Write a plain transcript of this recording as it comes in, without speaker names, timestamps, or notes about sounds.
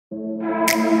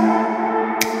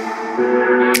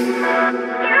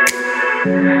Hello,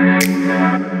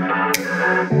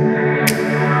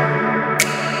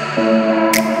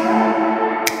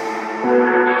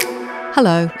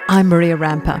 I'm Maria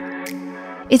Rampa.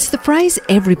 It's the phrase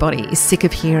everybody is sick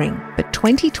of hearing, but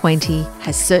 2020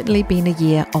 has certainly been a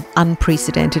year of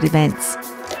unprecedented events.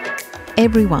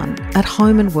 Everyone, at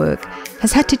home and work,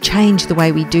 has had to change the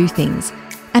way we do things,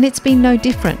 and it's been no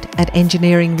different at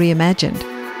Engineering Reimagined.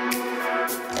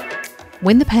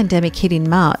 When the pandemic hit in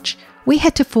March, we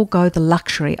had to forego the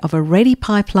luxury of a ready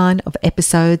pipeline of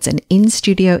episodes and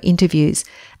in-studio interviews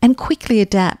and quickly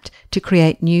adapt to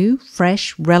create new,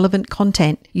 fresh, relevant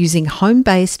content using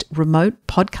home-based remote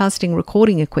podcasting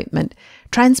recording equipment,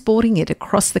 transporting it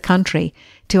across the country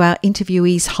to our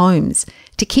interviewees' homes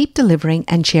to keep delivering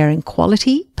and sharing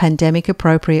quality,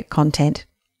 pandemic-appropriate content.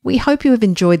 We hope you have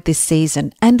enjoyed this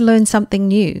season and learned something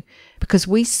new, because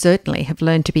we certainly have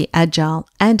learned to be agile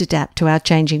and adapt to our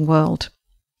changing world.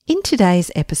 In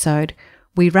today's episode,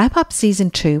 we wrap up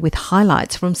Season 2 with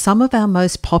highlights from some of our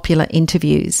most popular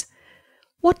interviews.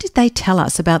 What did they tell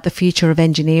us about the future of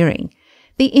engineering,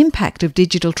 the impact of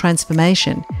digital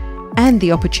transformation, and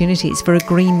the opportunities for a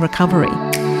green recovery?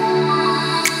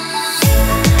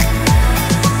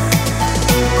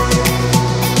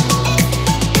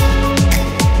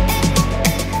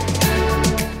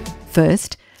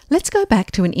 First, let's go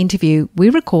back to an interview we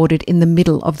recorded in the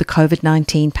middle of the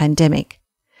COVID-19 pandemic.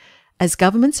 As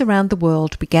governments around the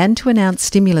world began to announce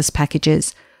stimulus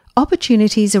packages,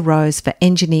 opportunities arose for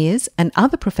engineers and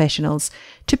other professionals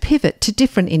to pivot to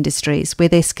different industries where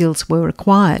their skills were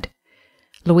required.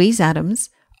 Louise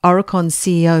Adams, Aurecon's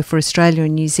CEO for Australia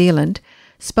and New Zealand,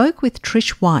 spoke with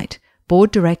Trish White, Board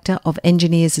Director of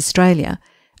Engineers Australia,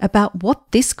 about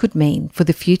what this could mean for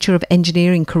the future of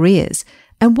engineering careers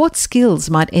and what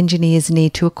skills might engineers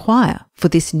need to acquire for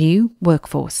this new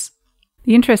workforce.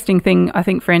 The interesting thing, I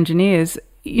think, for engineers,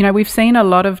 we've seen a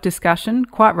lot of discussion,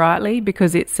 quite rightly,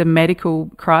 because it's a medical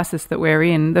crisis that we're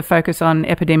in. The focus on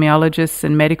epidemiologists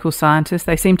and medical scientists,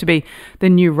 they seem to be the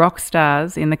new rock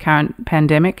stars in the current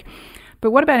pandemic. But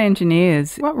what about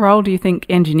engineers? What role do you think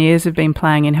engineers have been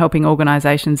playing in helping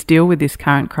organisations deal with this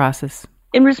current crisis?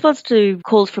 In response to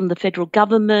calls from the federal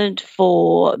government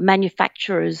for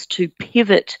manufacturers to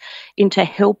pivot into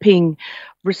helping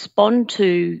respond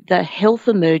to the health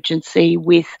emergency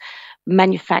with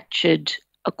manufactured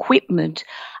equipment,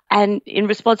 and in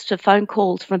response to phone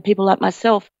calls from people like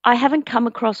myself, I haven't come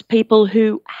across people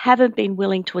who haven't been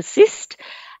willing to assist,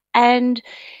 and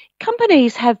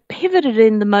companies have pivoted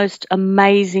in the most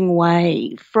amazing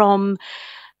way from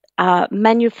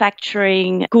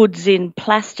manufacturing goods in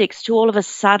plastics to all of a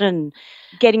sudden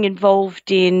getting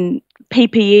involved in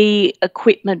PPE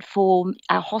equipment for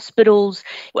our hospitals,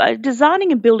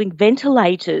 designing and building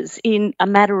ventilators in a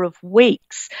matter of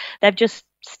weeks. They've just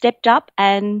stepped up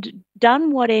and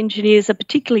done what engineers are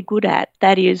particularly good at,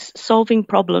 that is solving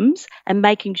problems and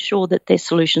making sure that their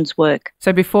solutions work.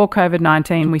 So before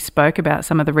COVID-19, we spoke about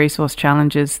some of the resource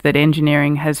challenges that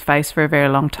engineering has faced for a very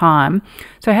long time.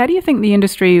 So how do you think the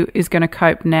industry is going to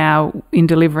cope now in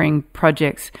delivering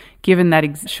projects, given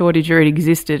that shortage already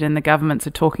existed and the governments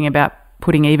are talking about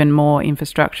putting even more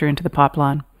infrastructure into the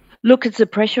pipeline? Look, it's a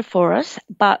pressure for us,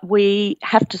 but we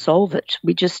have to solve it.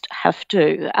 We just have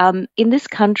to. In this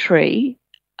country,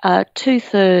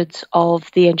 2/3 of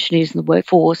the engineers in the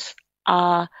workforce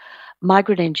are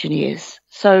migrant engineers.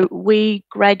 So we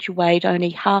graduate only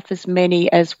half as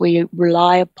many as we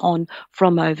rely upon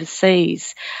from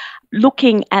overseas.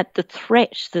 Looking at the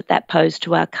threat that posed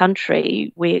to our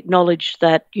country, we acknowledge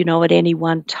that, at any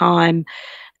one time,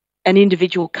 an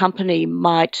individual company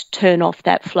might turn off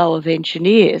that flow of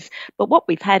engineers. But what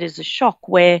we've had is a shock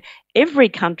where every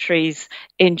country's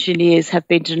engineers have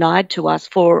been denied to us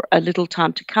for a little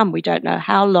time to come. We don't know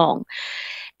how long.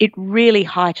 It really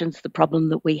heightens the problem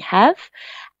that we have.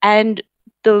 And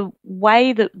the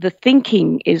way that the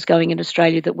thinking is going in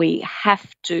Australia that we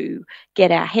have to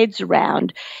get our heads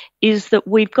around is that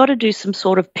we've got to do some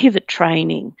sort of pivot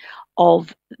training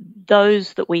of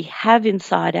those that we have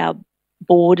inside our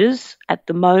borders at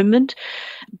the moment,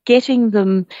 getting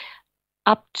them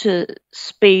up to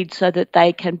speed so that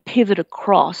they can pivot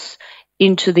across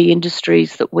into the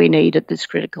industries that we need at this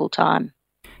critical time.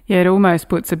 Yeah, it almost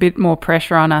puts a bit more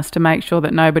pressure on us to make sure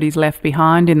that nobody's left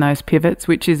behind in those pivots,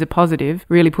 which is a positive.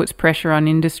 Really puts pressure on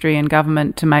industry and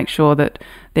government to make sure that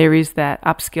there is that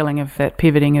upskilling of that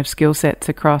pivoting of skill sets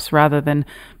across, rather than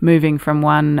moving from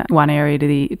one area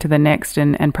to the next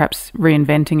and perhaps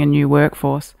reinventing a new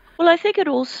workforce. Well, I think it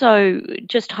also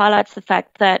just highlights the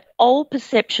fact that old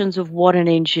perceptions of what an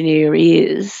engineer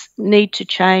is need to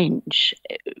change.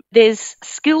 There's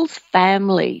skills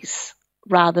families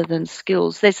rather than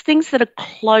skills. There's things that are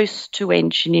close to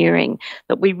engineering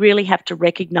that we really have to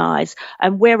recognise,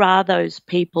 and where are those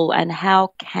people and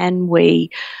how can we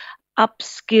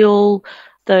upskill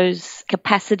those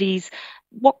capacities?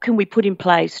 What can we put in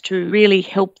place to really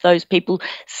help those people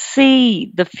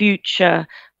see the future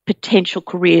potential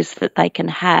careers that they can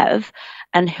have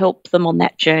and help them on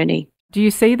that journey? Do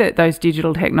you see that those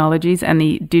digital technologies and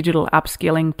the digital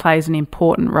upskilling plays an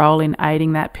important role in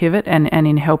aiding that pivot and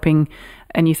in helping,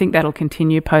 and you think that'll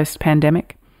continue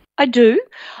post-pandemic? I do.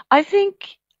 I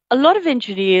think a lot of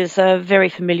engineers are very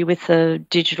familiar with the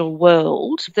digital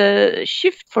world. The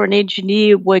shift for an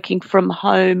engineer working from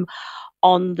home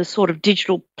on the sort of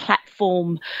digital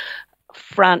platform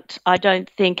front, I don't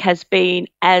think has been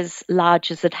as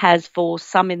large as it has for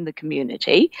some in the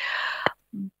community.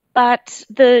 But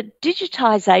the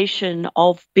digitisation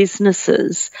of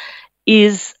businesses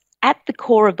is at the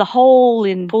core of the whole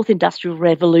fourth industrial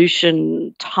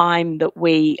revolution time that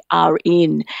we are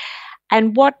in.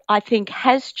 And what I think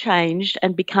has changed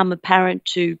and become apparent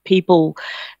to people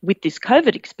with this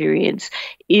COVID experience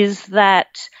is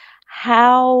that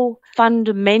how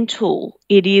fundamental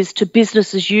it is to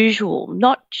business as usual,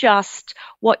 not just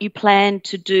what you plan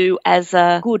to do as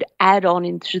a good add-on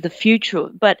into the future,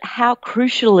 but how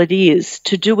crucial it is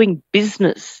to doing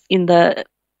business in the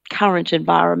current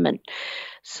environment.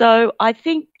 So I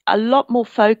think a lot more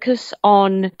focus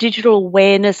on digital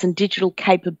awareness and digital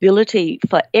capability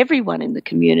for everyone in the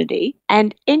community,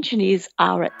 and engineers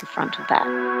are at the front of that.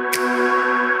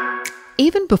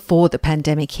 Even before the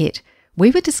pandemic hit, we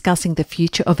were discussing the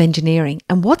future of engineering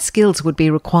and what skills would be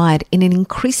required in an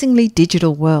increasingly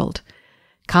digital world.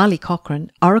 Carly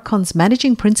Cochran, Aurecon's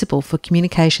Managing Principal for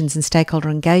Communications and Stakeholder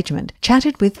Engagement,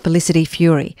 chatted with Felicity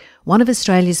Fury, one of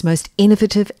Australia's most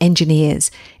innovative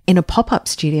engineers, in a pop-up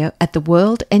studio at the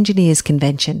World Engineers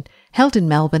Convention, held in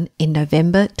Melbourne in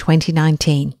November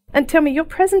 2019. And tell me, your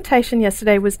presentation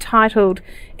yesterday was titled,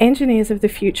 "Engineers of the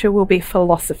Future Will Be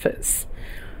Philosophers."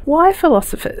 Why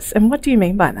philosophers, and what do you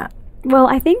mean by that? Well,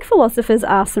 I think philosophers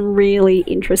ask some really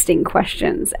interesting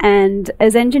questions, and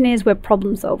as engineers we're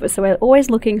problem solvers, so we're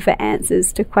always looking for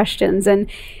answers to questions. And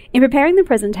in preparing the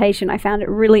presentation, I found it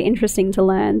really interesting to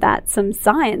learn that some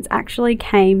science actually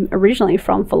came originally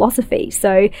from philosophy.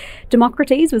 So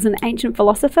Democritus was an ancient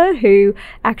philosopher who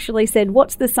actually said,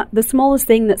 what's the smallest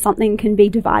thing that something can be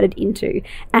divided into?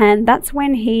 And that's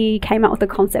when he came up with the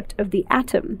concept of the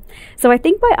atom. So I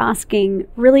think by asking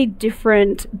really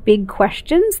different big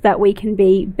questions that we can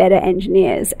be better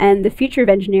engineers, and the future of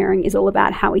engineering is all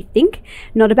about how we think,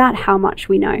 not about how much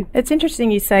we know. It's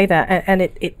interesting you say that, and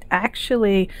it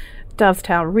actually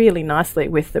dovetail really nicely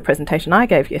with the presentation I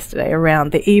gave yesterday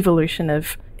around the evolution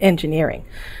of engineering.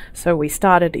 So we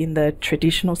started in the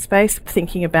traditional space,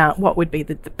 thinking about what would be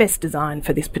the best design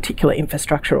for this particular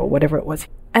infrastructure or whatever it was.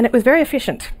 And it was very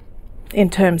efficient in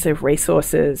terms of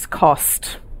resources,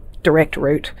 cost, direct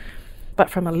route. But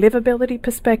from a livability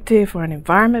perspective or an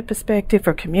environment perspective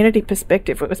or a community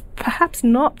perspective, it was perhaps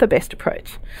not the best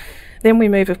approach. Then we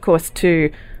move, of course,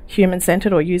 to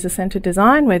human-centred or user-centred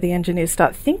design, where the engineers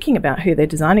start thinking about who they're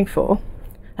designing for.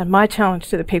 And my challenge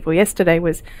to the people yesterday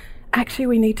was, actually,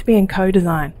 we need to be in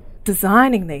co-design,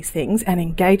 designing these things and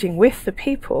engaging with the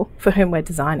people for whom we're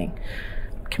designing.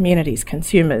 Communities,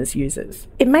 consumers, users.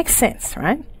 It makes sense,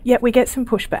 right? Yet we get some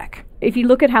pushback. If you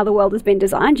look at how the world has been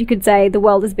designed, you could say the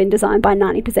world has been designed by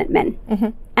 90% men. Mm-hmm.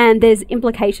 And there's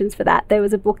implications for that. There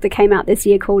was a book that came out this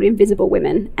year called Invisible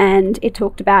Women, and it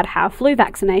talked about how flu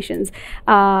vaccinations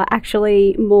are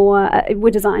actually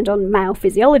were designed on male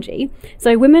physiology.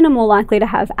 So women are more likely to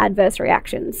have adverse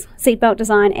reactions. Seatbelt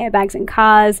design, airbags in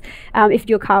cars. If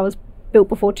your car was built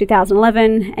before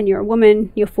 2011 and you're a woman,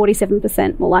 you're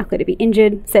 47% more likely to be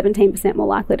injured, 17% more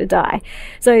likely to die.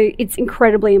 So it's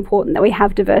incredibly important that we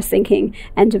have diverse thinking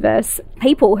and diverse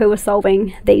people who are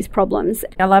solving these problems.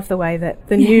 I love the way that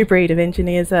the new breed of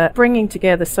engineers are bringing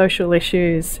together social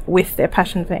issues with their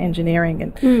passion for engineering,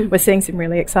 and we're seeing some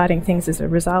really exciting things as a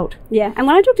result. Yeah, and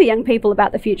when I talk to young people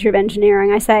about the future of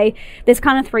engineering, I say there's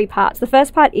kind of three parts. The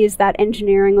first part is that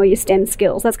engineering or your STEM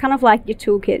skills. That's kind of like your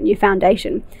toolkit and your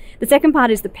foundation. The second part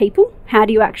is the people. How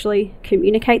do you actually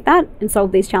communicate that and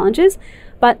solve these challenges?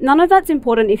 But none of that's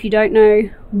important if you don't know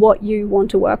what you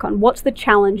want to work on. What's the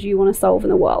challenge you want to solve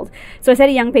in the world? So I say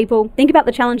to young people, think about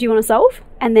the challenge you want to solve,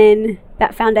 and then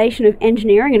that foundation of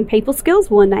engineering and people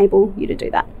skills will enable you to do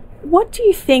that. What do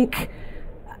you think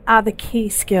are the key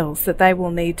skills that they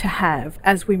will need to have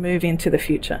as we move into the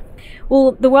future?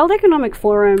 Well, the World Economic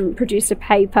Forum produced a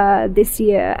paper this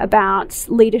year about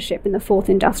leadership in the fourth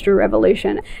industrial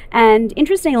revolution. And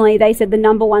interestingly, they said the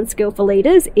number one skill for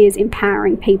leaders is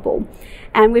empowering people.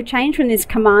 And we've changed from this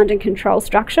command and control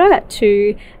structure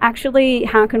to actually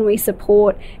how can we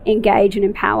support, engage and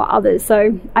empower others.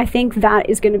 So I think that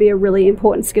is going to be a really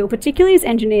important skill, particularly as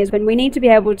engineers, when we need to be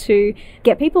able to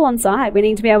get people on side. We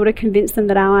need to be able to convince them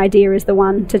that our idea is the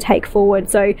one to take forward.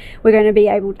 So we're going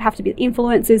to have to be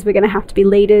influencers, we're going to have to be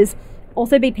leaders,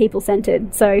 also be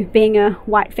people-centered. So being a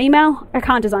white female, I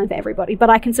can't design for everybody, but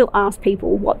I can still ask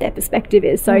people what their perspective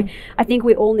is. So I think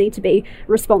we all need to be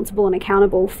responsible and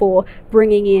accountable for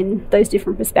bringing in those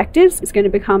different perspectives. It's going to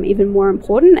become even more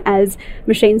important as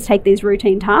machines take these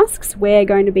routine tasks. We're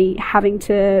going to be having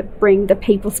to bring the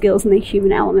people skills and the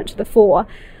human element to the fore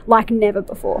like never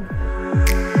before.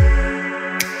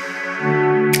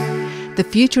 The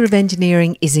future of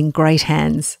engineering is in great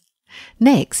hands.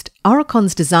 Next,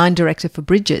 Aurecon's Design Director for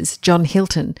Bridges, John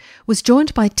Hilton, was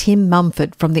joined by Tim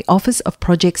Mumford from the Office of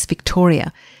Projects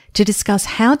Victoria to discuss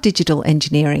how digital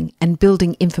engineering and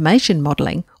building information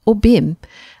modelling, or BIM,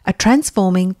 are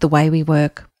transforming the way we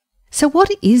work. So what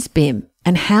is BIM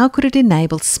and how could it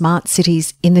enable smart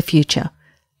cities in the future?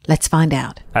 Let's find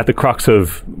out. At the crux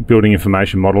of building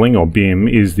information modelling, or BIM,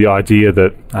 is the idea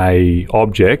that a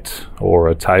object or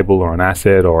a table or an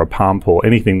asset or a pump or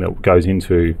anything that goes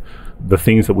into the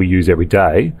things that we use every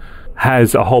day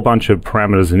has a whole bunch of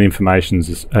parameters and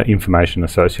information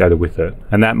associated with it.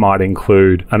 And that might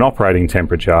include an operating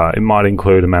temperature, it might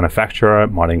include a manufacturer,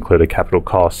 it might include a capital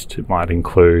cost, it might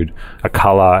include a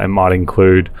colour, it might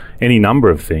include any number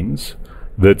of things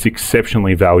that's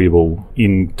exceptionally valuable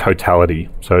in totality.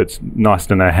 So it's nice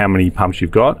to know how many pumps you've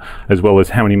got, as well as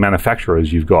how many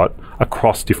manufacturers you've got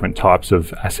across different types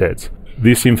of assets.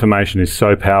 This information is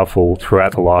so powerful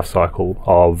throughout the life cycle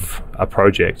of a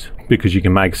project because you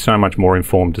can make so much more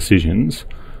informed decisions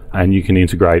and you can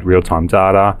integrate real-time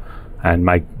data and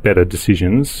make better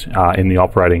decisions in the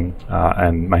operating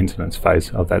and maintenance phase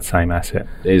of that same asset.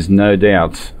 There's no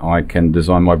doubt I can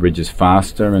design my bridges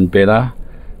faster and better,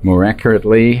 more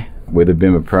accurately with a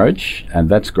BIM approach, and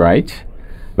that's great.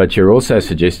 But you're also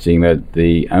suggesting that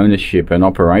the ownership and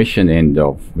operation end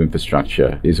of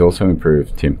infrastructure is also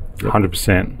improved, Tim.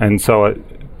 100%. And so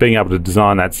being able to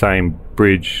design that same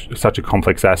bridge, such a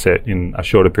complex asset, in a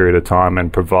shorter period of time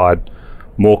and provide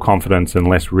more confidence and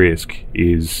less risk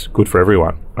is good for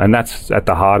everyone. And that's at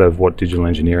the heart of what digital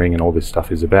engineering and all this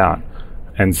stuff is about.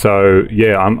 And so,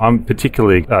 yeah, I'm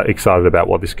particularly excited about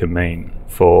what this can mean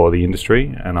for the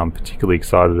industry, and I'm particularly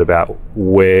excited about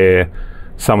where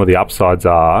some of the upsides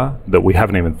are that we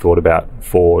haven't even thought about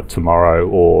for tomorrow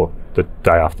or the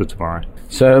day after tomorrow.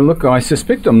 So look, I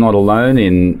suspect I'm not alone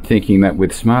in thinking that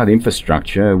with smart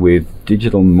infrastructure, with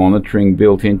digital monitoring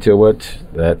built into it,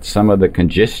 that some of the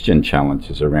congestion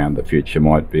challenges around the future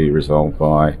might be resolved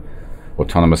by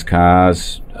autonomous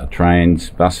cars,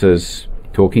 trains, buses,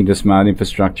 talking to smart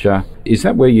infrastructure. Is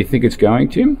that where you think it's going,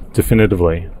 Tim?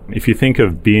 Definitively. If you think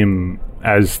of BIM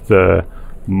as the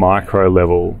micro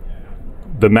level,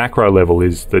 the macro level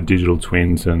is the digital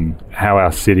twins and how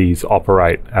our cities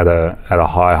operate at a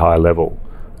high level.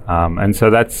 And so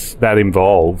that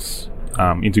involves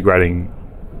integrating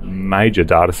major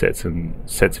data sets and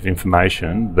sets of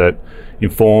information that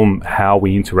inform how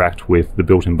we interact with the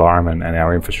built environment and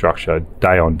our infrastructure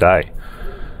day on day.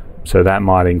 So that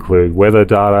might include weather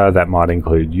data, that might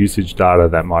include usage data,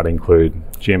 that might include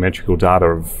geometrical data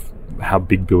of how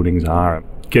big buildings are.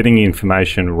 Getting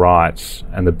information right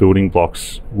and the building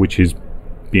blocks, which is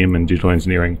BIM and digital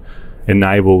engineering,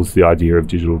 enables the idea of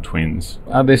digital twins.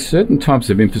 Are there certain types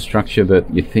of infrastructure that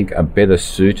you think are better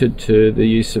suited to the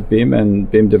use of BIM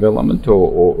and BIM development,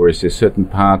 or is there certain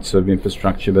parts of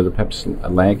infrastructure that are perhaps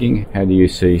lagging? How do you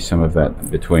see some of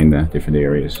that between the different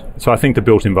areas? So I think the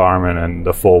built environment and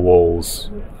the four walls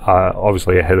are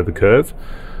obviously ahead of the curve,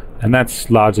 and that's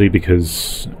largely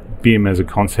because BIM as a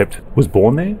concept was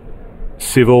born there.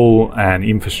 Civil and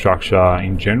infrastructure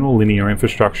in general, linear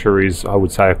infrastructure is, I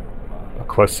would say, a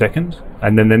close second.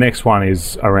 And then the next one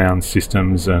is around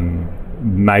systems and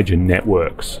major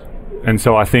networks. And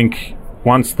so I think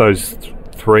once those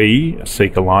three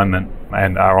seek alignment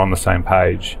and are on the same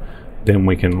page, then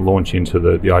we can launch into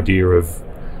the idea of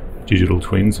digital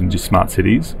twins and just smart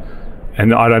cities.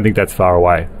 And I don't think that's far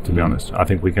away, to be honest. I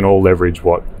think we can all leverage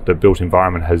what the built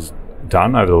environment has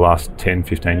done over the last 10,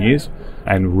 15 years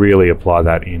and really apply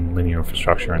that in linear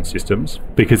infrastructure and systems,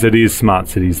 because it is smart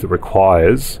cities that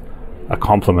requires a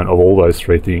complement of all those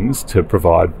three things to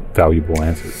provide valuable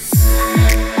answers.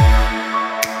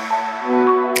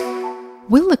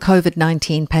 Will the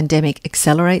COVID-19 pandemic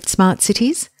accelerate smart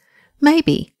cities?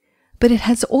 Maybe, but it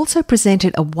has also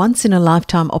presented a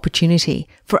once-in-a-lifetime opportunity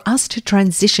for us to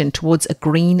transition towards a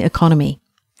green economy.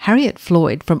 Harriet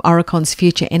Floyd from Aurecon's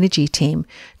Future Energy team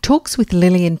talks with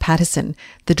Lillian Patterson,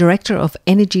 the Director of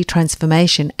Energy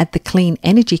Transformation at the Clean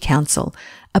Energy Council,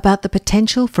 about the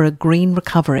potential for a green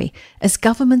recovery as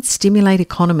governments stimulate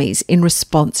economies in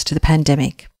response to the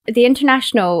pandemic. The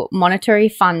International Monetary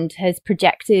Fund has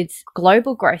projected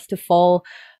global growth to fall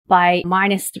by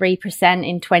 -3%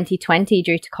 in 2020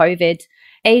 due to COVID.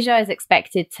 Asia is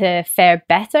expected to fare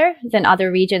better than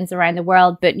other regions around the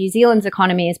world, but New Zealand's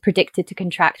economy is predicted to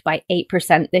contract by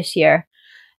 8% this year.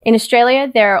 In Australia,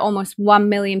 there are almost 1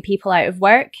 million people out of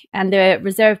work, and the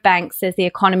Reserve Bank says the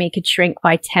economy could shrink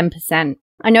by 10%.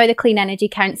 I know the Clean Energy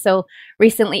Council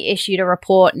recently issued a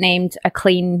report named A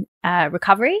Clean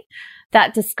Recovery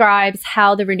that describes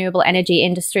how the renewable energy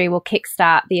industry will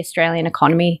kickstart the Australian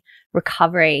economy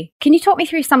recovery. Can you talk me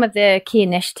through some of the key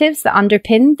initiatives that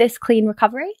underpin this clean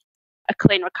recovery? A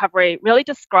Clean Recovery really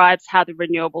describes how the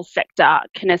renewable sector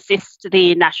can assist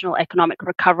the national economic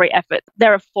recovery effort.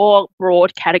 There are 4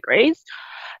 broad categories.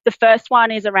 The first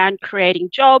one is around creating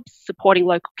jobs, supporting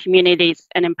local communities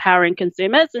and empowering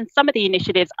consumers. And some of the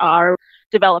initiatives are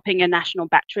developing a national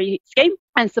battery scheme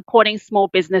and supporting small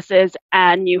businesses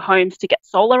and new homes to get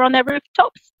solar on their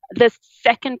rooftops. The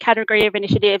second category of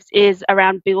initiatives is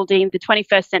around building the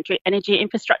 21st century energy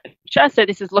infrastructure. So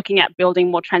this is looking at building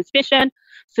more transmission,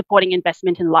 supporting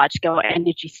investment in large-scale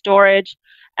energy storage,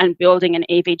 and building an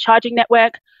EV charging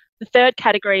network. The third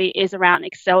category is around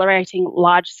accelerating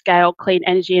large-scale clean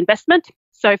energy investment,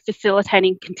 so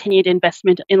facilitating continued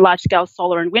investment in large-scale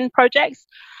solar and wind projects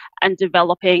and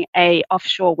developing an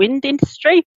offshore wind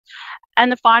industry.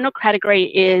 And the final category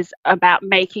is about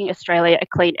making Australia a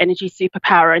clean energy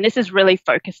superpower. And this is really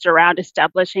focused around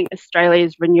establishing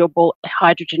Australia's renewable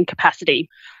hydrogen capacity.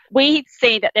 We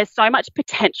see that there's so much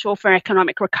potential for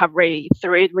economic recovery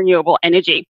through renewable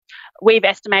energy. We've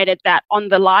estimated that on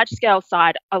the large scale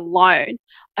side alone,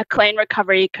 a clean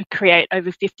recovery could create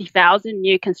over 50,000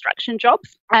 new construction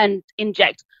jobs and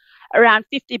inject around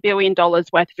 $50 billion worth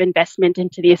of investment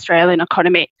into the Australian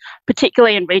economy,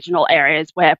 particularly in regional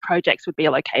areas where projects would be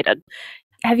located.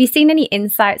 Have you seen any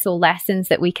insights or lessons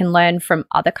that we can learn from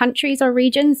other countries or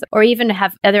regions, or even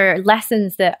have other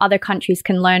lessons that other countries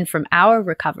can learn from our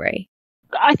recovery?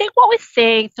 I think what we're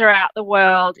seeing throughout the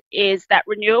world is that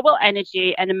renewable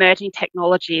energy and emerging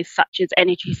technologies such as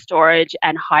energy storage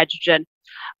and hydrogen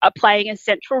are playing a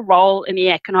central role in the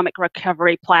economic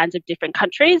recovery plans of different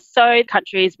countries. So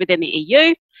countries within the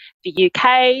EU, the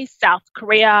UK, South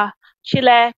Korea,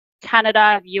 Chile,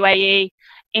 Canada, UAE,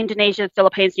 Indonesia,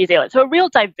 Philippines, New Zealand. So a real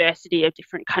diversity of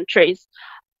different countries.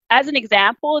 As an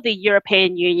example, the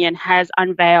European Union has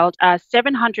unveiled a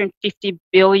 €750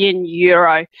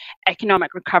 billion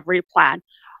economic recovery plan,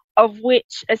 of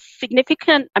which a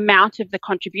significant amount of the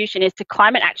contribution is to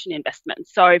climate action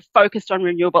investments, so focused on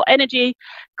renewable energy,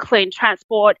 clean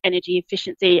transport, energy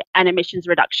efficiency, and emissions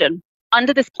reduction.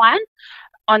 Under this plan,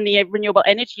 on the renewable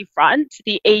energy front,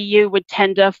 the EU would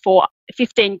tender for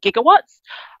 15 gigawatts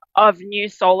of new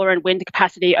solar and wind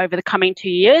capacity over the coming 2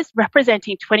 years,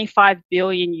 representing €25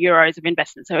 billion of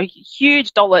investment. So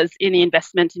huge dollars in the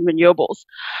investment in renewables.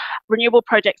 Renewable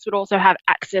projects would also have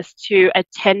access to a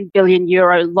 €10 billion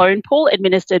loan pool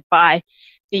administered by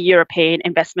the European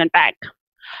Investment Bank.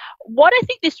 What I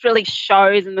think this really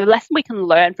shows, and the lesson we can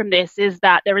learn from this, is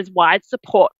that there is wide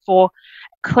support for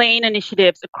clean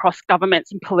initiatives across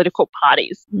governments and political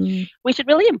parties. We should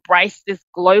really embrace this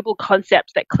global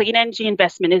concept that clean energy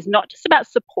investment is not just about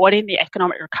supporting the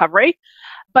economic recovery,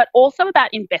 but also about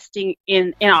investing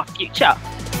in our future.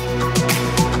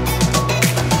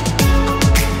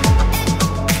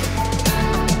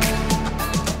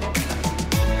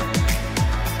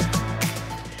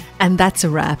 And that's a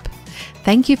wrap.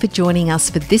 Thank you for joining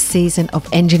us for this season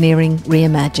of Engineering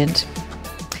Reimagined.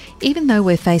 Even though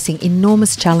we're facing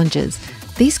enormous challenges,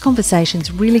 these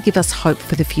conversations really give us hope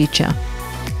for the future.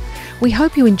 We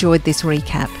hope you enjoyed this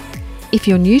recap. If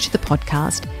you're new to the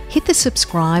podcast, hit the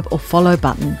subscribe or follow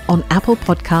button on Apple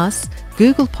Podcasts,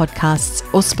 Google Podcasts,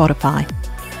 or Spotify.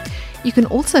 You can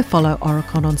also follow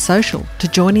Aurecon on social to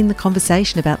join in the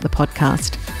conversation about the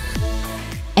podcast.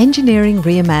 Engineering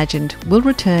Reimagined will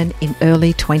return in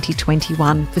early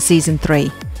 2021 for Season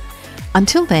 3.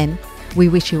 Until then, we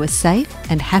wish you a safe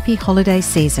and happy holiday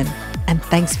season, and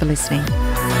thanks for listening.